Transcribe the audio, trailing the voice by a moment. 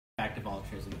effective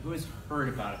altruism? Who has heard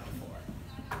about it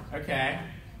before? Okay,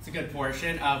 it's a good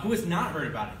portion. Who has not heard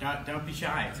about it? Don't be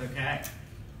shy, it's okay.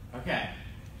 Okay,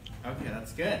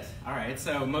 that's good. All right,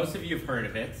 so most of you have heard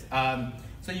of it.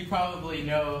 So you probably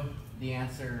know the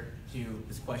answer to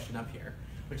this question up here,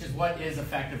 which is, what is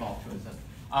effective altruism?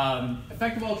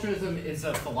 Effective altruism is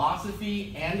a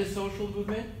philosophy and a social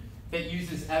movement that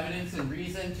uses evidence and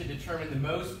reason to determine the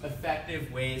most effective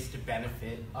ways to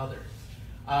benefit others.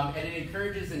 And it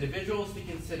encourages individuals to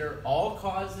consider all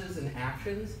causes and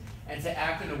actions and to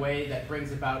act in a way that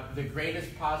brings about the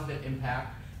greatest positive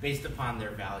impact based upon their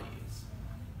values.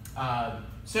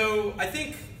 So I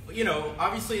think,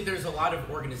 obviously there's a lot of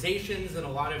organizations and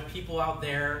a lot of people out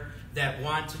there that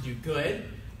want to do good,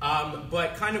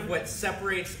 but kind of what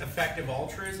separates effective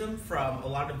altruism from a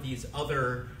lot of these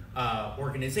other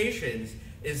organizations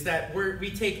is that we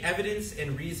take evidence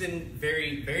and reason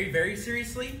very, very, very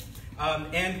seriously,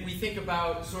 and we think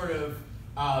about sort of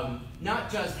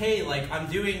not just, hey, like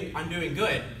I'm doing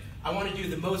good. I want to do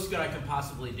the most good I can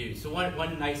possibly do. So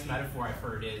one nice metaphor I've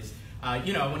heard is,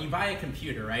 when you buy a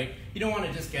computer, right? You don't want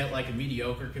to just get like a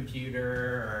mediocre computer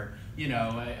or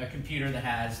a computer that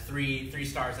has three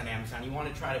stars on Amazon. You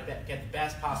want to try to get the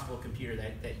best possible computer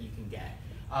that you can get.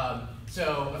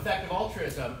 So effective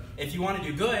altruism, if you want to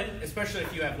do good, especially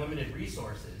if you have limited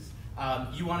resources,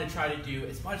 you want to try to do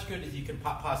as much good as you can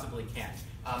possibly can.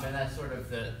 And that's sort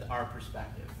of our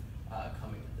perspective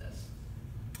coming with this.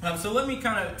 So let me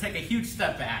kind of take a huge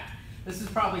step back. This is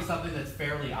probably something that's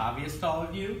fairly obvious to all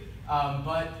of you,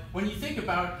 but when you think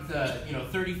about the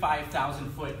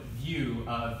 35,000-foot view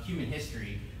of human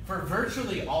history, for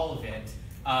virtually all of it,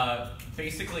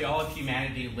 basically all of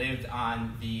humanity lived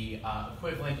on the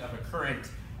equivalent of a current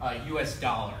US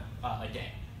dollar a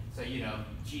day. So,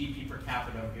 GDP per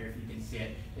capita over here, if you can see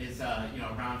it, is,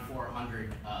 around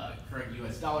 400 current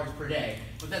US dollars per day.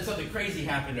 But then something crazy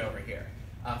happened over here.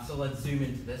 So let's zoom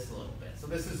into this a little bit. So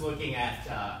this is looking at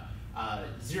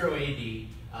 0 AD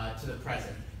to the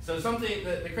present. So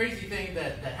the crazy thing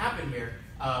that happened here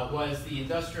was the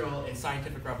industrial and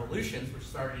scientific revolutions, which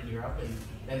started in Europe and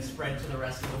then spread to the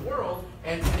rest of the world.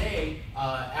 And today,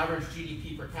 average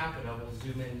GDP per capita, we'll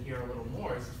zoom in here a little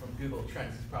more. This is from Google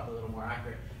Trends. It's probably a little more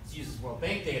accurate. It uses World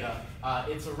Bank data.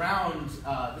 It's around,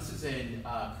 this is in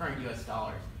current US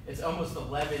dollars. It's almost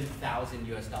 11,000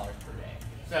 US dollars per day.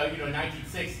 So,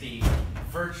 1960,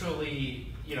 virtually,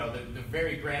 the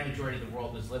very grand majority of the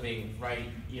world was living right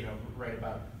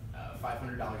about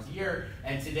 $500 a year,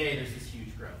 and today there's this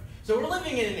huge growth. So we're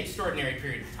living in an extraordinary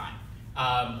period of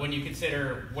time. When you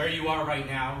consider where you are right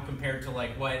now compared to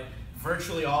like what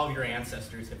virtually all of your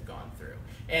ancestors have gone through.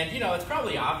 And it's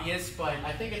probably obvious, but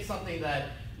I think it's something that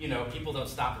people don't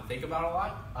stop and think about a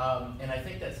lot. And I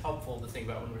think that's helpful to think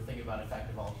about when we're thinking about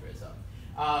effective altruism.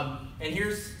 And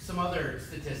here's some other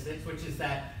statistics, which is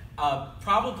that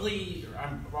probably,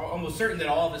 I'm almost certain that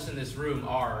all of us in this room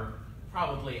are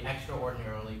probably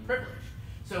extraordinarily privileged.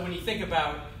 So when you think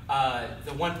about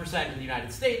the 1% in the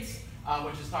United States,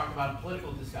 which is talked about in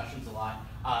political discussions a lot,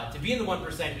 to be in the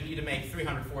 1%, you need to make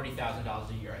 $340,000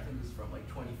 a year. I think this is from like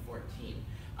 2014.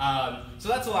 So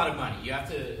that's a lot of money. You have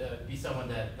to be someone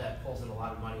that pulls in a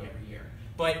lot of money every year.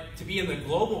 But to be in the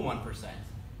global 1%,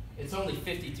 it's only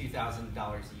 $52,000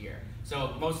 a year.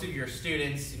 So most of your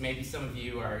students, maybe some of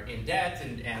you are in debt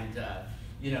and to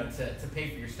pay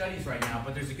for your studies right now,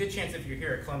 but there's a good chance if you're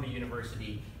here at Columbia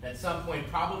University, at some point,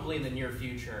 probably in the near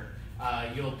future,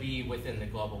 you'll be within the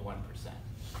global 1%.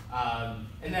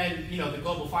 And then, the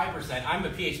global 5%, I'm a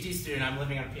PhD student, I'm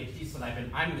living on a PhD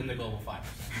stipend, I'm in the global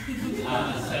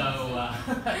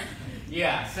 5%.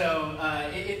 Yeah, so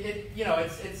it's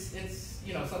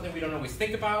something we don't always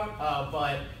think about,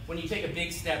 but when you take a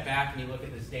big step back and you look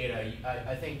at this data,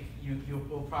 I think you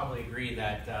will probably agree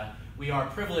that we are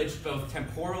privileged both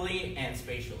temporally and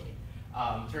spatially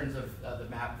in terms of the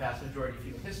vast majority of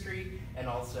human history, and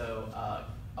also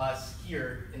us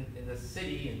here in this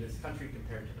city, in this country,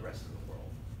 compared to the rest of the world.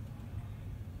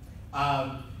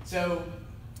 So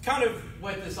kind of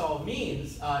what this all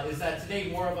means is that today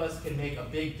more of us can make a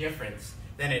big difference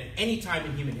than at any time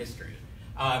in human history.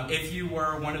 If you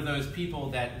were one of those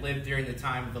people that lived during the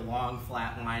time of the long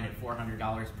flat line at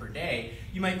 $400 per day,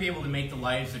 you might be able to make the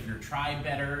lives of your tribe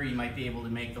better, you might be able to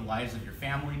make the lives of your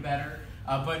family better,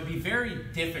 but it'd be very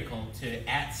difficult to,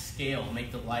 at scale,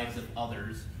 make the lives of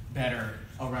others better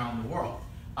around the world.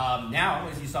 Now,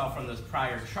 as you saw from those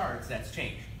prior charts, that's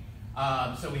changed.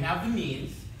 So we have the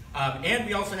means, and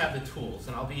we also have the tools,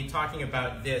 and I'll be talking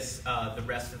about this the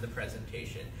rest of the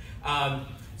presentation.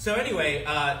 So anyway,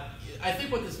 I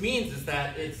think what this means is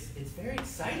that it's very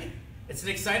exciting. It's an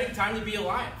exciting time to be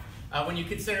alive. when you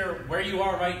consider where you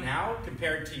are right now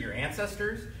compared to your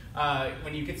ancestors,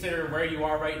 when you consider where you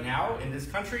are right now in this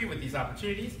country with these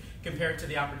opportunities compared to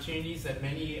the opportunities that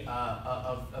many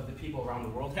of the people around the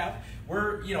world have,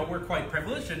 we're quite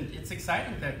privileged, and it's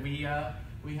exciting that we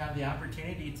have the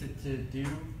opportunity to do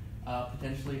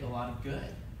potentially a lot of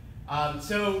good.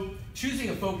 So choosing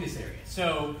a focus area.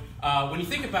 So when you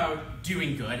think about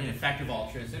doing good and effective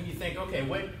altruism, you think, okay,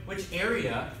 which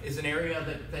area is an area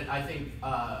that I think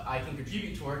I can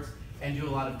contribute towards and do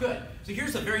a lot of good? So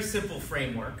here's a very simple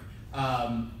framework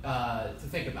to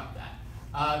think about that.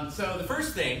 So the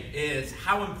first thing is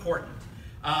how important.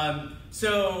 Kind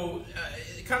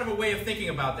of a way of thinking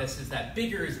about this is that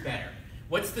bigger is better.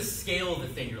 What's the scale of the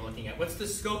thing you're looking at? What's the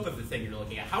scope of the thing you're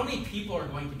looking at? How many people are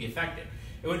going to be affected?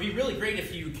 It would be really great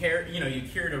if you cured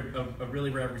a really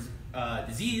rare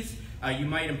disease. You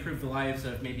might improve the lives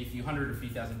of maybe a few hundred or a few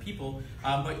thousand people,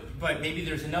 but maybe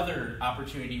there's another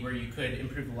opportunity where you could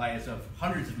improve the lives of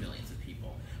hundreds of millions of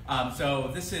people.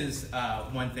 So this is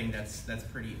one thing that's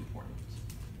pretty important.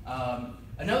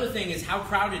 Another thing is how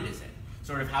crowded is it?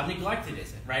 Sort of how neglected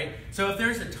is it, right? So if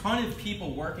there's a ton of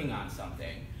people working on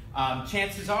something,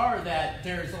 chances are that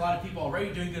there's a lot of people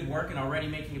already doing good work and already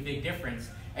making a big difference.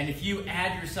 And if you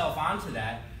add yourself onto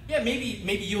that, yeah, maybe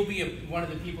you'll be one of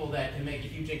the people that can make a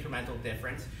huge incremental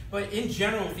difference. But in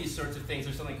general, with these sorts of things,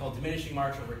 there's something called diminishing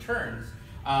marginal returns.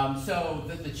 So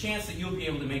the chance that you'll be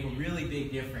able to make a really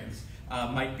big difference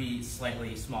might be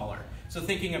slightly smaller. So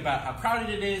thinking about how crowded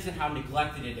it is and how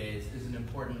neglected it is an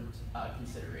important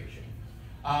consideration.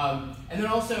 And then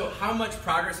also, how much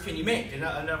progress can you make? And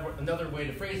another way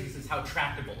to phrase this is how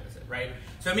tractable is it, right?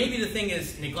 So maybe the thing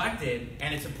is neglected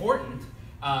and it's important,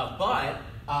 but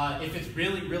if it's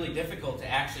really, really difficult to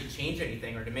actually change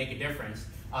anything or to make a difference,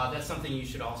 that's something you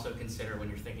should also consider when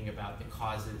you're thinking about the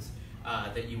causes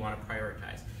that you want to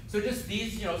prioritize. So just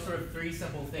these, sort of three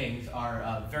simple things are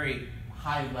a very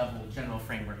high-level general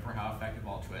framework for how effective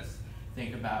altruists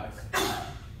think about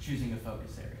choosing a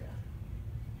focus area.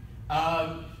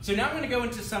 So now I'm going to go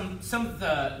into some of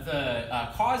the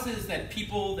causes that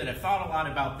people that have thought a lot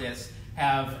about this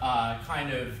have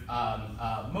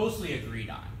mostly agreed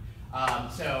on.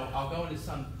 So I'll go into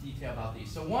some detail about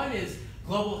these. So one is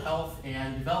global health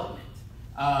and development.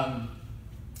 One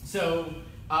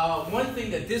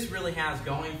thing that this really has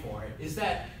going for it is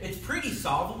that it's pretty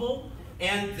solvable,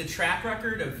 and the track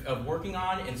record of working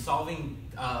on and solving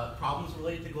problems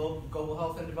related to global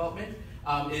health and development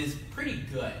is pretty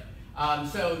good.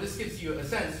 So this gives you a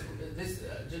sense. This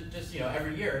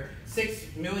every year,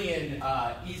 6 million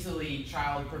easily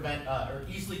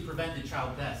prevented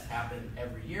child deaths happen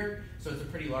every year. So it's a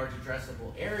pretty large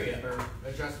addressable area or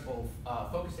addressable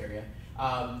focus area.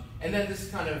 And then this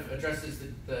kind of addresses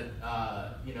the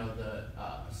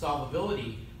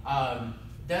solvability.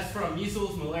 Deaths from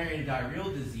measles, malaria, and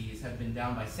diarrheal disease have been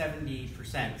down by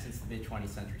 70% since the mid-20th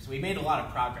century. So we made a lot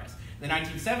of progress. In the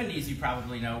 1970s, you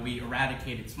probably know, we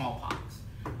eradicated smallpox.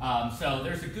 So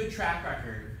there's a good track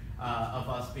record of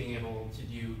us being able to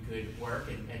do good work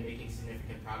and making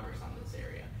significant progress on this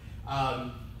area.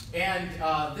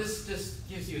 This just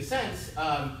gives you a sense.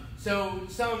 So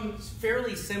some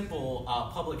fairly simple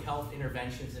public health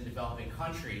interventions in developing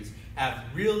countries have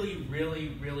really,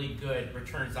 really, really good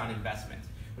returns on investment.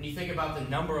 When you think about the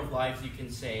number of lives you can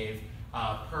save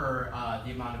per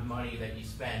the amount of money that you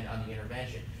spend on the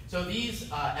intervention. So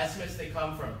these estimates, they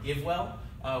come from GiveWell,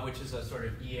 which is a sort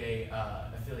of EA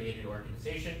affiliated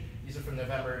organization. These are from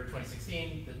November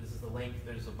 2016. This is the link.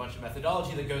 There's a bunch of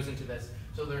methodology that goes into this.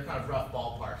 So they're kind of rough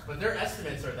ballparks. But their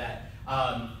estimates are that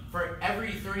for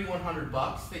every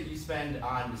 $3,100 that you spend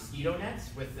on mosquito nets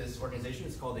with this organization,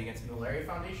 it's called the Against Malaria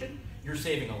Foundation, you're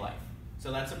saving a life.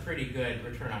 So that's a pretty good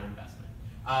return on investment.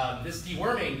 This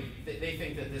deworming, they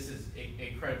think that this is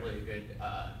incredibly good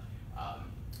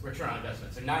return on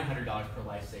investment, so $900 per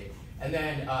life saved. And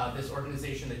then this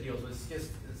organization that deals with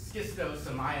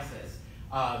schistosomiasis,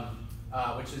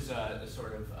 which is a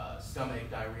sort of stomach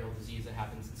diarrheal disease that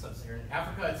happens in sub-Saharan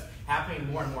Africa. It's happening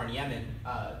more and more in Yemen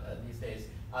these days.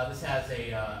 This has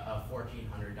a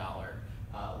 $1,400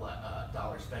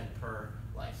 dollar spent per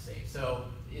life saved. So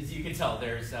as you can tell,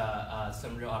 there's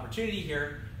some real opportunity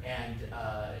here, and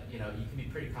you can be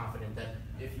pretty confident that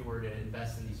if you were to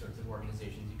invest in these sorts of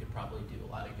organizations, you could probably do a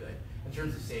lot of good in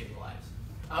terms of saving lives.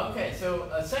 Okay, so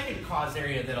a second cause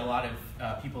area that a lot of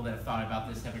people that have thought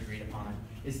about this have agreed upon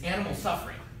is animal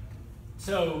suffering.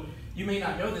 So you may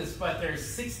not know this, but there's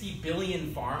 60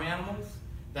 billion farm animals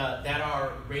that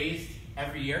are raised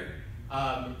every year,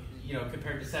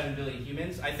 compared to 7 billion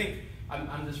humans. I think,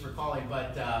 I'm just recalling,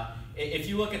 but if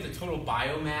you look at the total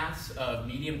biomass of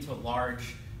medium to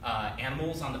large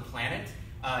animals on the planet.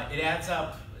 It adds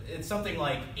up, it's something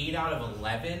like 8 out of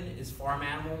 11 is farm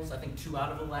animals, I think 2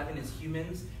 out of 11 is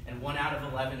humans, and 1 out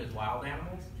of 11 is wild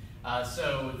animals.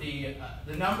 So the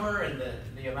number and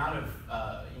the amount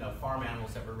of farm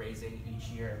animals that we're raising each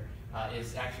year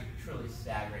is actually truly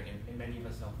staggering, and many of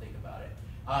us don't think about it.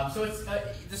 So it's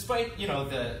despite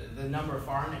the number of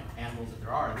farm animals that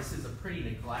there are, this is a pretty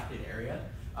neglected area.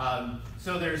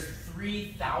 So there's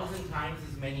 3,000 times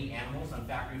as many animals on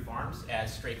factory farms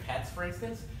as stray pets, for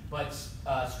instance. But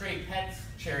stray pets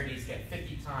charities get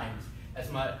 50 times as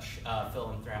much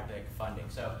philanthropic funding.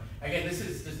 So again, this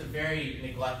is just a very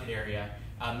neglected area.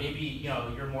 Maybe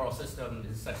your moral system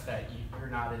is such that you're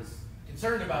not as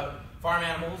concerned about farm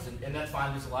animals, and that's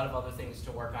fine. There's a lot of other things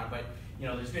to work on, but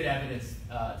there's good evidence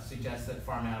to suggest that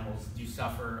farm animals do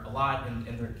suffer a lot, and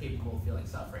they're capable of feeling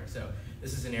suffering. So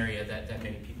this is an area that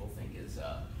many people think is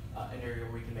an area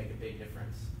where we can make a big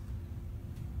difference.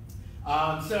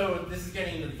 So this is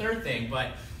getting to the third thing,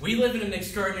 but we live in an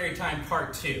extraordinary time,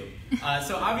 part 2.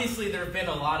 So obviously there have been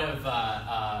a lot of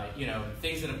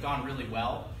things that have gone really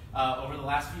well over the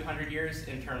last few hundred years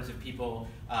in terms of people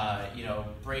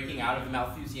breaking out of the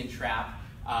Malthusian trap,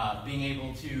 being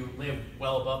able to live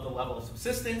well above the level of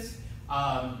subsistence,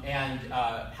 and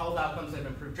health outcomes have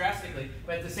improved drastically.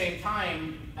 But at the same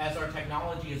time, as our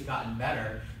technology has gotten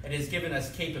better, it has given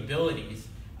us capabilities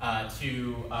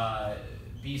to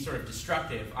be sort of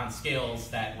destructive on scales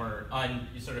that were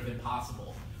sort of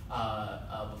impossible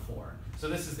before. So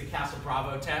this is the Castle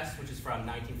Bravo test, which is from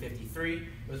 1953.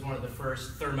 It was one of the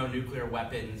first thermonuclear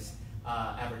weapons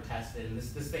ever tested, and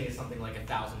this thing is something like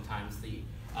 1,000 times the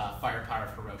firepower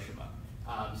of Hiroshima.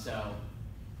 So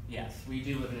yes, we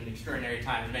do live in an extraordinary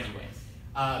time in many ways.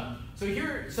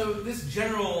 So this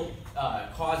general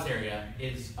cause area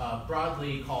is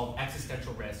broadly called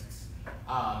existential risks.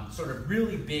 Sort of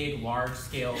really big,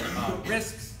 large-scale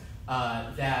risks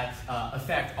that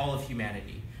affect all of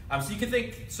humanity. So you can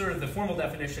think sort of the formal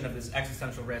definition of this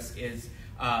existential risk is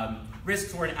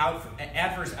risks where an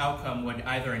adverse outcome would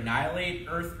either annihilate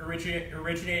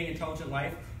Earth-originating intelligent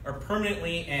life or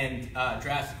permanently and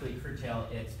drastically curtail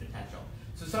its potential.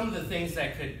 So some of the things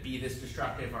that could be this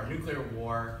destructive are nuclear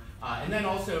war, and then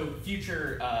also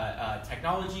future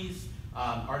technologies.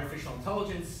 Artificial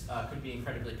intelligence could be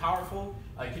incredibly powerful.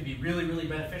 It could be really, really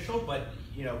beneficial, but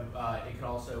it could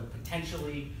also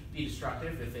potentially be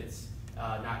destructive if it's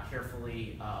not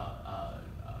carefully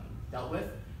dealt with.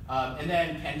 And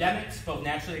then pandemics, both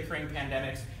naturally occurring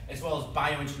pandemics as well as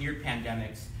bioengineered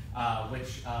pandemics,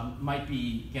 which might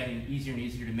be getting easier and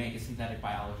easier to make as synthetic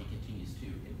biology continues to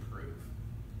improve.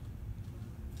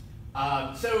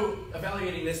 So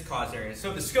evaluating this cause area.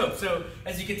 So the scope. So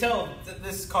as you can tell,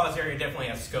 this cause area definitely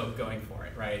has scope going for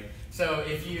it, right? So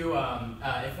if you,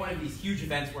 if one of these huge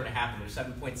events were to happen, there's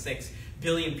 7.6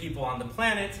 billion people on the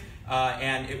planet,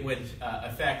 and it would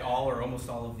affect all or almost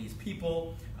all of these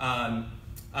people. But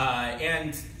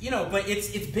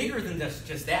it's bigger than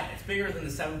just that. It's bigger than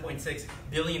the 7.6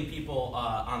 billion people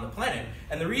on the planet.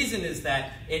 And the reason is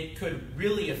that it could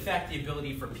really affect the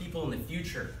ability for people in the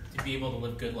future to be able to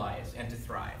live good lives and to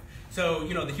thrive. So,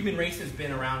 the human race has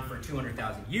been around for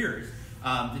 200,000 years.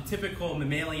 The typical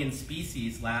mammalian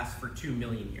species lasts for 2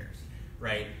 million years,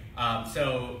 right?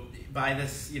 So by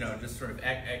this, just sort of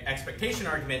expectation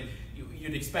argument,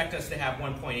 you'd expect us to have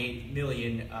 1.8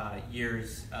 million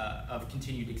years of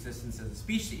continued existence as a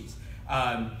species.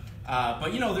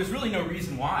 But there's really no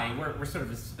reason why. We're sort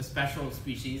of a special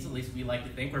species, at least we like to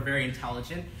think. We're very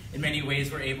intelligent. In many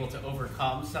ways, we're able to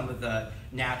overcome some of the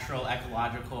natural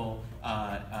ecological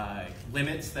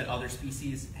limits that other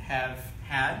species have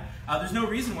had. There's no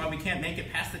reason why we can't make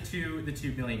it past the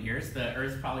 2 million years. The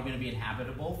Earth's probably going to be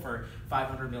inhabitable for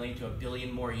 500 million to 1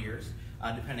 billion more years,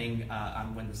 depending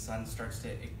on when the sun starts to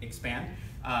expand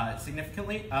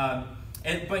significantly.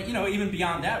 But even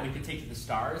beyond that, we could take to the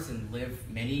stars and live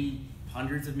many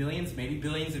hundreds of millions, maybe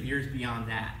billions of years beyond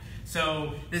that.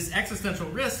 So this existential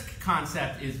risk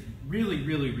concept is really,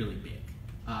 really, really big.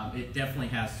 It definitely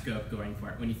has scope going for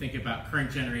it when you think about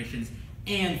current generations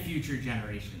and future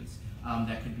generations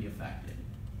that could be affected.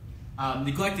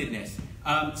 Neglectedness.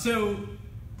 So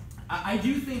I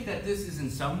do think that this is in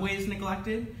some ways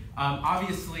neglected.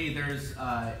 Obviously, there's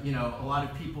a lot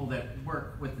of people that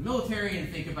work with the military and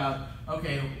think about,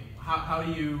 okay, how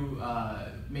do you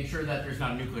make sure that there's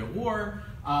not a nuclear war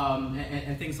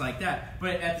and things like that.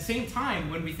 But at the same time,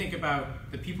 when we think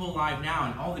about the people alive now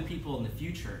and all the people in the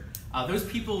future, those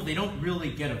people, they don't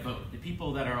really get a vote. The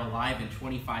people that are alive in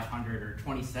 2500 or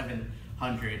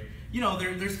 2700,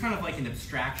 there's kind of like an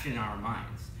abstraction in our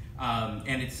minds.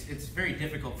 And it's very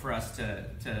difficult for us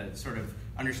to sort of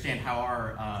understand how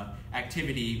our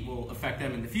activity will affect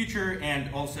them in the future,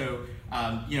 and also,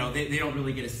 they don't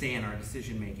really get a say in our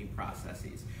decision-making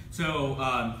processes. So,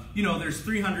 there's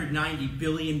 $390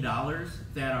 billion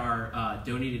that are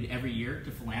donated every year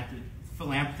to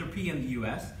philanthropy in the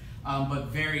U.S., but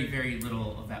very, very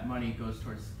little of that money goes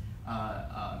towards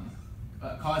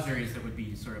cause areas that would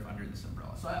be sort of under this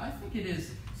umbrella. So I think it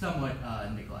is somewhat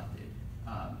neglected.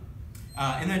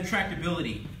 And then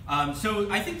tractability. So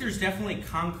I think there's definitely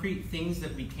concrete things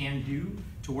that we can do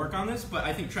to work on this, but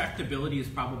I think tractability is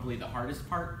probably the hardest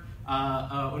part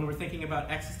when we're thinking about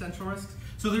existential risks.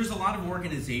 So there's a lot of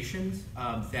organizations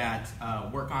that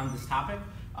work on this topic.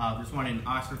 There's one in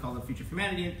Oxford called the Future of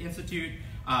Humanity Institute.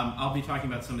 I'll be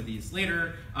talking about some of these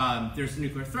later. There's the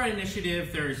Nuclear Threat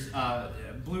Initiative. There's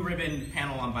Blue Ribbon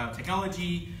Panel on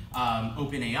Biotechnology,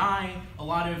 OpenAI, a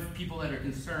lot of people that are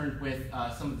concerned with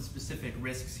some of the specific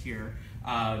risks here.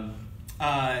 I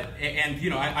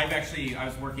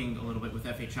was working a little bit with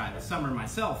FHI this summer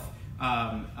myself.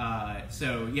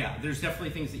 So yeah, there's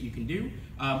definitely things that you can do.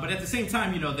 But at the same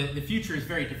time, the future is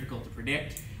very difficult to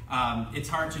predict. It's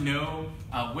hard to know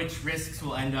which risks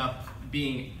will end up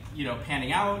being,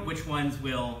 panning out, which ones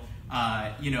will,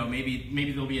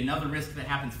 maybe there'll be another risk that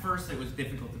happens first that was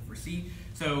difficult to foresee.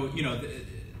 So,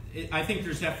 I think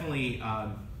there's definitely,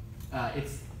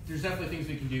 there's definitely things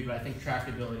we can do, but I think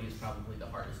tractability is probably the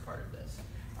hardest part of this.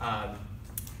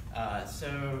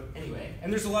 So anyway,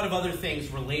 and there's a lot of other things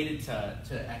related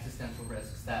to existential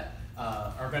risks that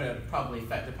are going to probably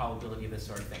affect the probability of this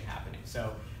sort of thing happening.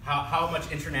 So how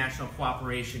much international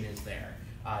cooperation is there?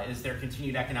 Is there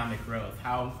continued economic growth?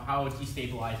 How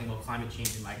destabilizing will climate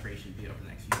change and migration be over the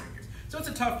next few years? So it's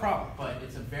a tough problem, but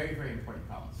it's a very, very important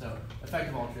problem. So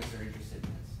effective altruists are interested in this.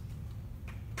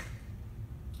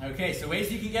 Okay, so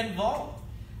ways you can get involved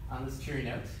on this cheery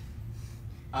note.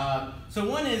 So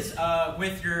one is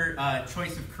with your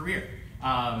choice of career.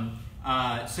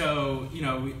 I've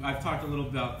talked a little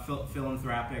about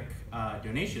philanthropic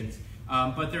donations,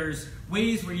 but there's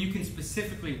ways where you can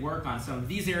specifically work on some of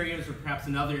these areas, or perhaps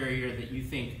another area that you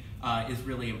think is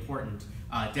really important,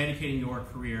 dedicating your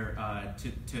career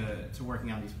to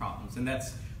working on these problems. And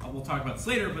that's, we'll talk about this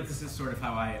later, but this is sort of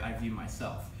how I view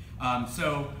myself.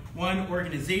 So one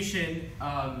organization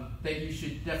that you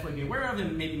should definitely be aware of,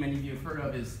 and maybe many of you have heard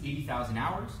of, is 80,000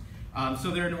 Hours.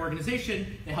 So they're an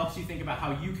organization that helps you think about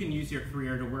how you can use your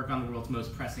career to work on the world's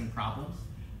most pressing problems.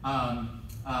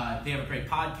 They have a great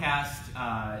podcast,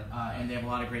 and they have a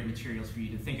lot of great materials for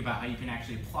you to think about how you can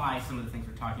actually apply some of the things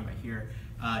we're talking about here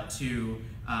to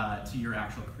your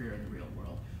actual career in the real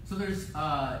world. So there's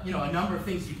a number of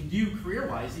things you can do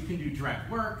career-wise. You can do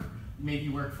direct work. Maybe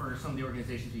you work for some of the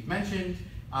organizations we've mentioned.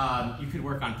 You could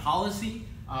work on policy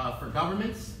for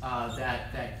governments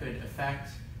that could affect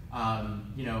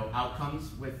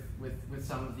outcomes with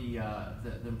some of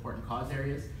the important cause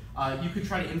areas. You could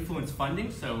try to influence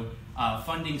funding, so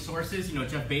funding sources.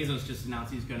 Jeff Bezos just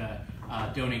announced he's going to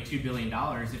donate $2 billion.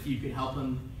 If you could help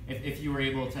him, if you were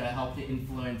able to help to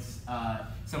influence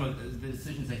some of the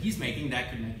decisions that he's making, that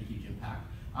could make a huge impact.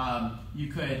 You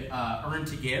could earn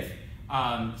to give.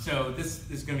 So this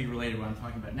is going to be related to what I'm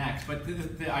talking about next. But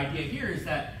the idea here is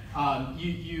that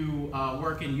you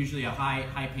work in usually a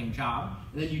high-paying job,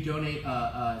 and then you donate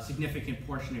a significant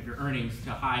portion of your earnings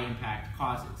to high-impact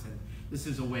causes. And this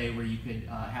is a way where you could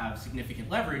have significant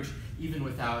leverage even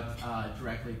without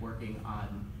directly working on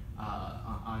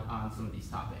some of these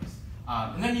topics.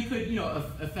 And then you could,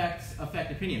 affect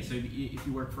opinion. So if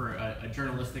you work for a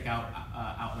journalistic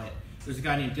outlet, there's a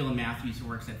guy named Dylan Matthews who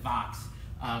works at Vox,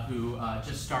 who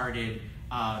just started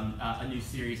a new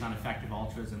series on effective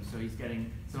altruism. So he's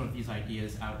getting some of these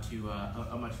ideas out to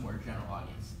a much more general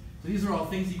audience. So these are all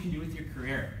things you can do with your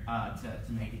career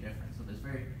to make a difference. So there's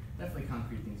definitely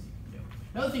concrete things you can do.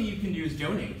 Another thing you can do is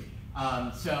donate.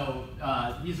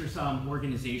 These are some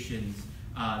organizations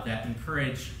that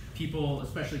encourage people,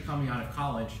 especially coming out of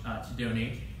college, to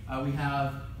donate. We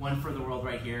have One for the World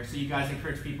right here. So you guys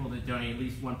encourage people to donate at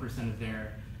least 1% of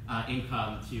their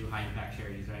income to high-impact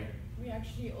charities, right? We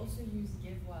actually also use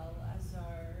GiveWell as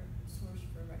our source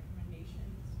for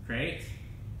recommendations. Great.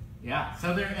 Yeah.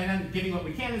 So and then Giving What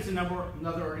We Can is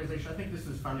another organization. I think this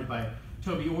was founded by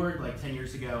Toby Ord like 10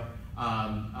 years ago.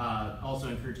 Also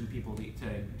encouraging people to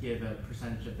give a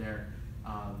percentage of their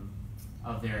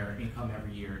income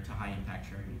every year to high-impact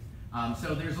charities.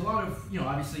 So there's a lot of,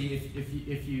 obviously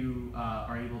if you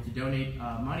are able to donate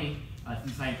money to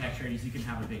these high-impact charities, you can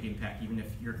have a big impact even if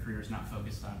your career is not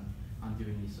focused on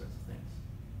doing these sorts of things.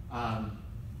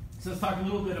 So let's talk a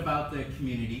little bit about the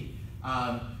community.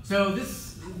 So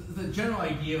the general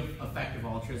idea of effective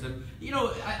altruism,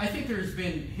 I think there's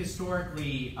been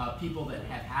historically people that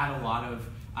have had a lot of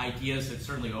ideas that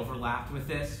certainly overlapped with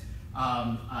this.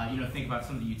 Think about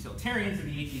some of the utilitarians of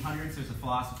the 1800s. There's a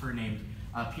philosopher named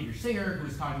Peter Singer who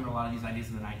was talking about a lot of these ideas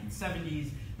in the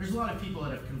 1970s. There's a lot of people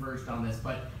that have converged on this,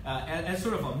 but as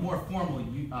sort of a more formal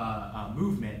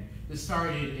movement, this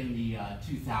started in the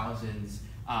 2000s,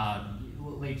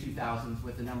 late 2000s,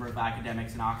 with a number of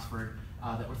academics in Oxford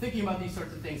that were thinking about these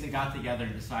sorts of things and got together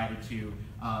and decided to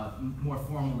more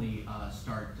formally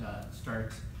start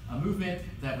a movement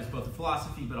that was both a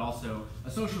philosophy but also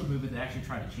a social movement that actually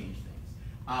tried to change things.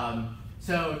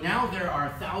 So now there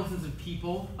are thousands of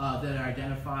people that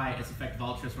identify as effective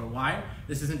altruists worldwide.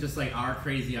 This isn't just like our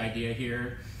crazy idea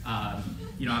here.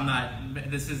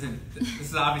 This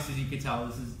is obviously, as you can tell,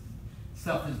 this is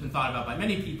stuff that's been thought about by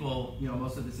many people.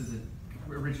 Most of this isn't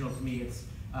original to me.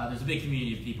 There's a big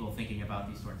community of people thinking about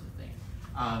these sorts of things.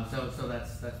 So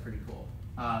that's pretty cool.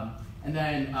 And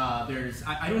then there's,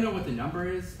 I don't know what the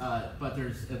number is, but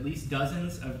there's at least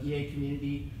dozens of EA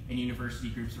community and university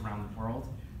groups around the world.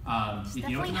 Do you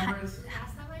know what the number is?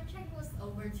 Last time I checked was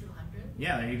over 200.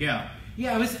 Yeah, there you go.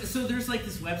 Yeah, so there's like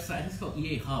this website, I think it's called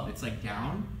EA Hub. It's like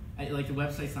down. Like the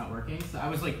website's not working. So I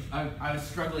was like, I was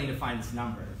struggling to find this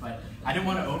number, but I didn't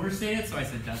want to overstate it, so I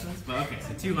said dozens. But okay,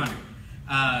 so 200.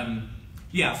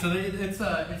 Yeah, so it's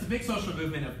a big social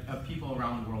movement of people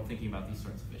around the world thinking about these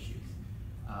sorts of issues.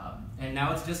 And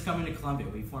now it's just coming to Columbia.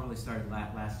 We formally started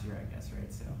last year, I guess,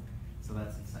 right? So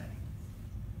that's exciting.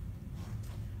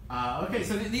 Okay,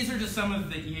 so these are just some of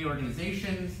the EA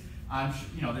organizations.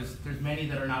 There's many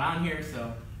that are not on here,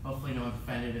 so hopefully no one's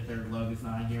offended if their logo's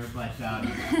not on here. But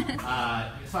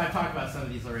so I've talked about some of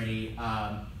these already.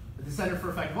 The Center for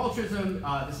Effective Altruism,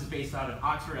 this is based out of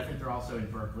Oxford. I think they're also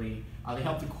in Berkeley. They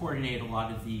help to coordinate a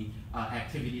lot of the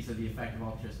activities of the effective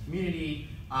altruist community.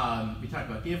 We talked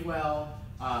about GiveWell.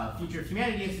 Future of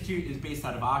Humanity Institute is based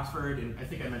out of Oxford, and I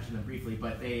think I mentioned them briefly,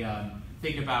 but they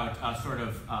think about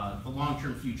the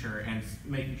long-term future and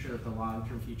making sure that the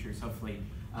long-term future is hopefully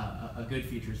a good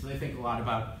future. So they think a lot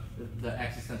about the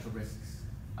existential risks,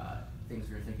 things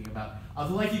we're thinking about.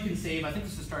 The Life You Can Save, I think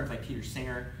this was started by Peter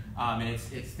Singer, and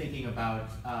it's thinking about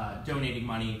donating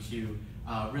money to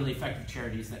really effective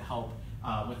charities that help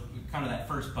with kind of that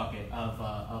first bucket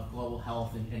of global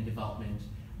health and development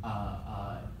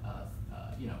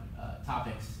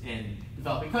topics in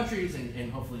developing countries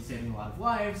and hopefully saving a lot of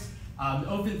lives. The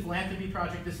Open Philanthropy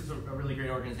Project, this is a really great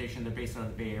organization. They're based out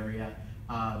of the Bay Area.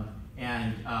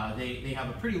 And they have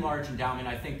a pretty large endowment.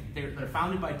 I think they're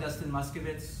founded by Dustin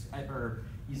Muscovitz, or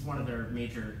he's one of their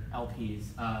major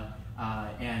LPs.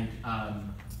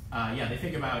 They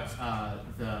think about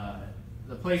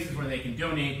the places where they can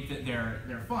donate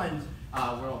their funds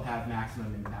where it'll have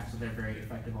maximum impact. So they're very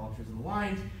effective altruism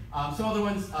aligned. Some other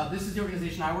ones, this is the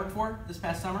organization I worked for this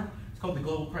past summer. It's called the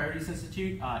Global Priorities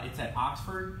Institute. It's at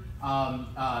Oxford.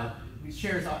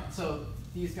 So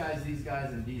these guys,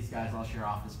 and these guys all share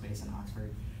office space in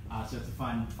Oxford. So it's a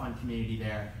fun community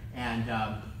there. And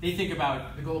they think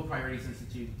about, the Global Priorities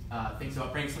Institute thinks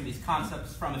about bringing some of these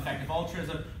concepts from effective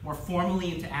altruism more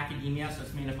formally into academia. So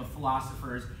it's made up of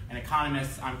philosophers and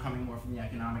economists. I'm coming more from the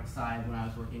economic side when I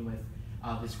was working with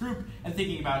this group, and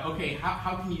thinking about, okay,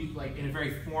 how can you, like, in a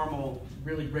very formal,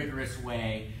 really rigorous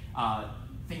way,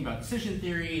 thinking about decision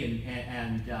theory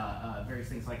and various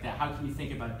things like that, how can you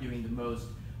think about doing the most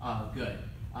good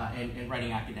and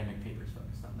writing academic papers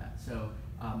focused on that. So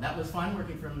that was fun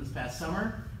working for them this past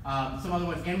summer. Some other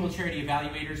ones, Animal Charity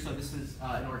Evaluators. So this is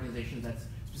an organization that's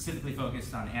specifically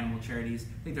focused on animal charities.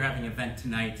 I think they're having an event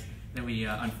tonight that we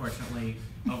unfortunately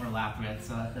overlapped with,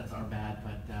 so that's our bad.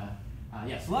 But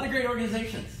yes, a lot of great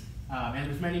organizations. And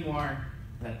there's many more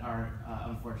that are,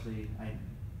 unfortunately, I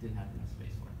didn't have enough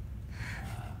space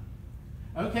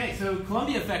for. Okay, so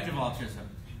Columbia Effective Altruism.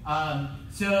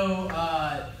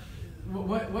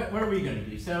 What are we going to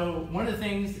do? So one of the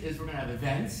things is we're going to have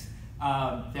events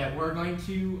that we're going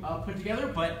to put together,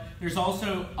 but there's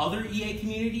also other EA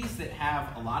communities that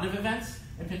have a lot of events.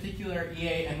 In particular,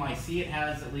 EA NYC, it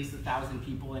has at least 1,000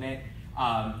 people in it.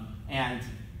 And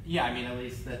yeah, I mean, at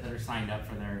least that are signed up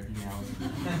for their emails.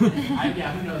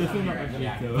 Yeah, who knows how many are actually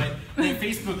active. But the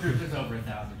Facebook group is over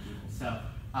 1,000 people. So,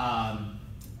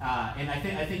 and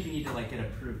I think you need to like get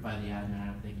approved by the admin. I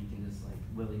don't think you can just like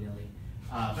willy-nilly.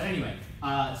 But anyway,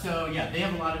 So yeah, they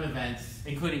have a lot of events,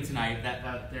 including tonight.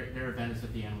 Their event is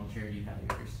with the Animal Charity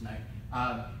Evaluators tonight.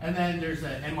 And then there's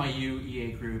an NYU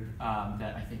EA group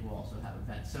that I think will also have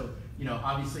events. So,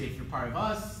 obviously if you're part of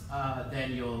us,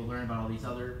 then you'll learn about all these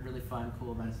other really fun,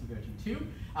 cool events to go to too.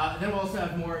 Then we'll also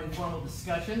have more informal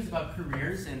discussions about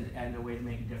careers and a way to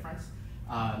make a difference.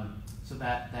 So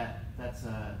that's I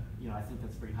think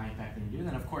that's a pretty high impact thing to do. And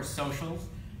then of course socials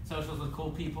with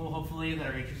cool people, hopefully, that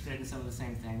are interested in some of the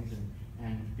same things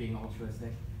and being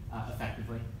altruistic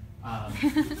effectively.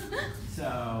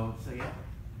 So yeah.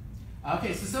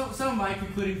 Okay, so some of my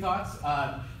concluding thoughts.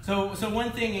 So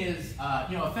one thing is,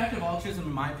 effective altruism,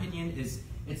 in my opinion, is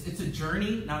it's a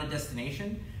journey, not a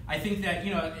destination. I think that,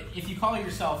 if you call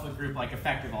yourself a group like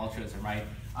Effective Altruism, right,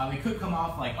 it could come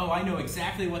off like, oh, I know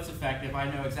exactly what's effective, I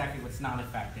know exactly what's not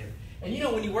effective. And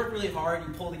when you work really hard,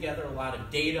 you pull together a lot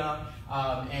of data,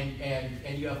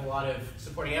 and you have a lot of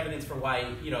supporting evidence for why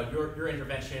your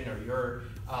intervention or your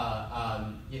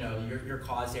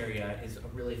cause area is a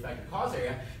really effective cause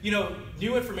area.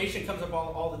 New information comes up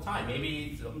all the time.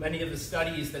 Maybe many of the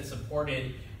studies that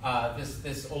supported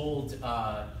this old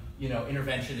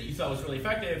intervention that you thought was really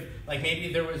effective, like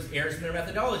maybe there was errors in their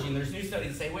methodology, and there's new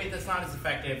studies that say, wait, that's not as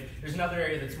effective. There's another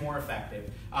area that's more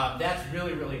effective. That's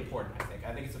really, really important, I think.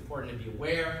 I think it's important to be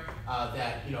aware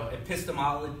that,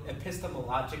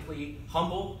 epistemologically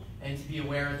humble, and to be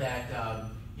aware that,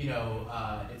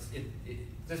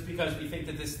 just because we think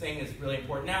that this thing is really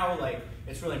important now, like,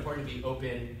 it's really important to be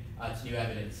open to new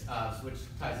evidence, which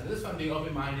ties into this one. Being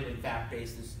open-minded and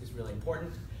fact-based is really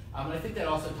important. And I think that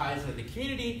also ties into the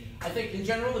community. I think in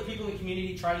general, the people in the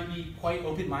community try to be quite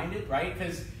open-minded, right?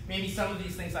 Because maybe some of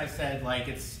these things I've said, like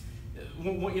it's,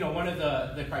 one of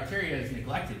the criteria is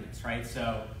neglectedness, right?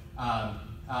 So,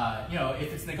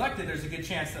 if it's neglected, there's a good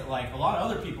chance that like a lot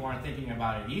of other people aren't thinking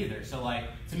about it either. So like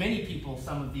to many people,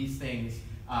 some of these things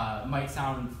might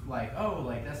sound like, oh,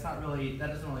 like that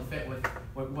doesn't really fit with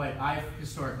what I've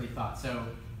historically thought. So,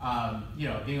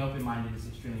 being open-minded is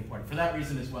extremely important for that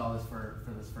reason as well as for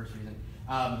this first reason.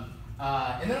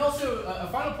 And then also a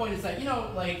final point is that,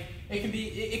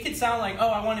 it could sound like, oh,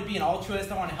 I want to be an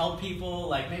altruist, I want to help people.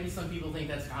 Like maybe some people think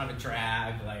that's kind of a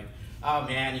drag. Like, oh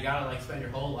man, you gotta like spend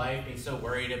your whole life being so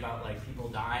worried about like people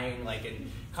dying, like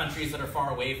in countries that are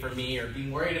far away from me, or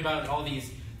being worried about all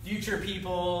these future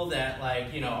people that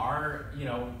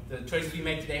the choices we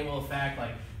make today will affect,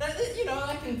 like that,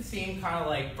 that can seem kind of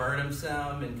like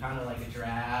burdensome and kind of like a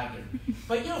drag.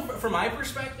 But from my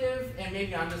perspective, and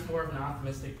maybe I'm just more of an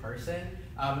optimistic person,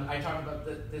 I talked about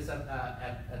this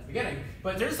at the beginning,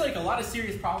 but there's like a lot of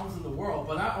serious problems in the world.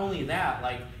 But not only that,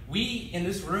 like we in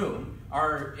this room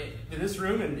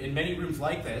and in many rooms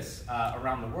like this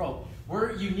around the world,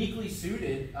 we're uniquely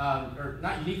suited, or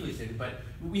not uniquely suited, but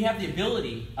we have the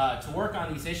ability to work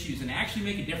on these issues and actually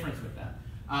make a difference with them.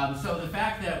 So the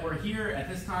fact that we're here at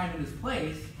this time in this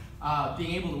place,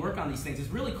 being able to work on these things is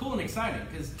really cool and exciting,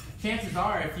 because chances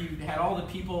are if you had all the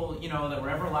people that were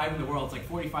ever alive in the world, it's like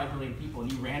 45 billion people,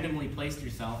 and you randomly placed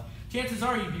yourself, chances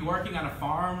are you'd be working on a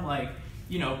farm, like,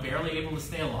 barely able to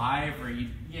stay alive, or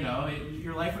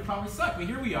your life would probably suck. But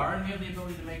here we are, and we have the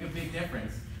ability to make a big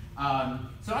difference.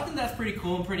 So I think that's pretty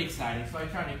cool and pretty exciting. So I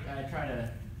try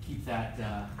to keep that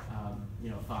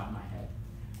thought in my head.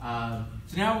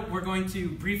 So now we're going to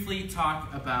briefly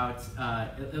talk about,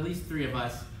 at least three of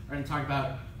us are going to talk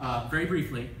about, very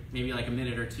briefly, maybe like a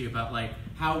minute or two, about like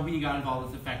how we got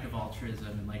involved with effective altruism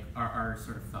and like our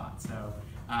sort of thoughts. So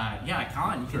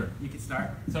Colin, you can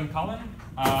start. So I'm Colin.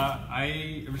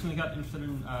 I originally got interested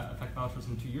in effective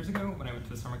altruism 2 years ago when I went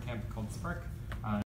to a summer camp called Spark.